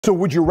So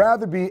would you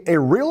rather be a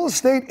real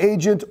estate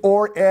agent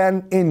or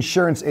an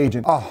insurance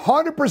agent?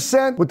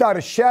 100% without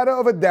a shadow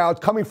of a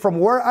doubt, coming from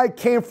where I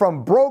came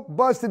from, broke,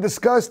 busted,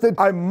 disgusted,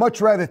 I'd much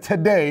rather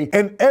today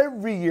and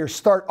every year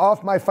start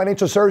off my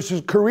financial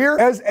services career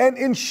as an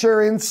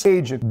insurance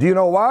agent. Do you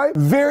know why?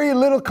 Very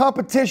little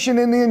competition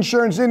in the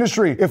insurance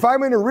industry. If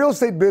I'm in a real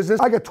estate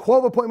business, I get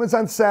 12 appointments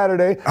on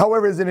Saturday.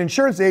 However, as an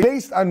insurance agent,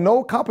 based on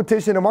no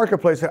competition in the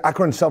marketplace, I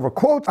could run several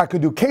quotes, I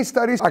could do case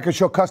studies, I could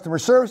show customer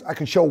service, I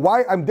could show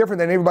why I'm different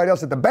than everybody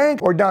else at the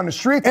bank or down the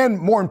street. And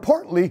more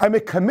importantly, I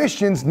make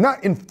commissions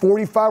not in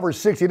 45 or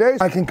 60 days.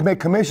 I can make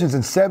commissions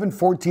in 7,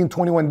 14,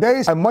 21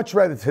 days. I'd much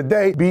rather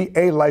today be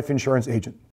a life insurance agent.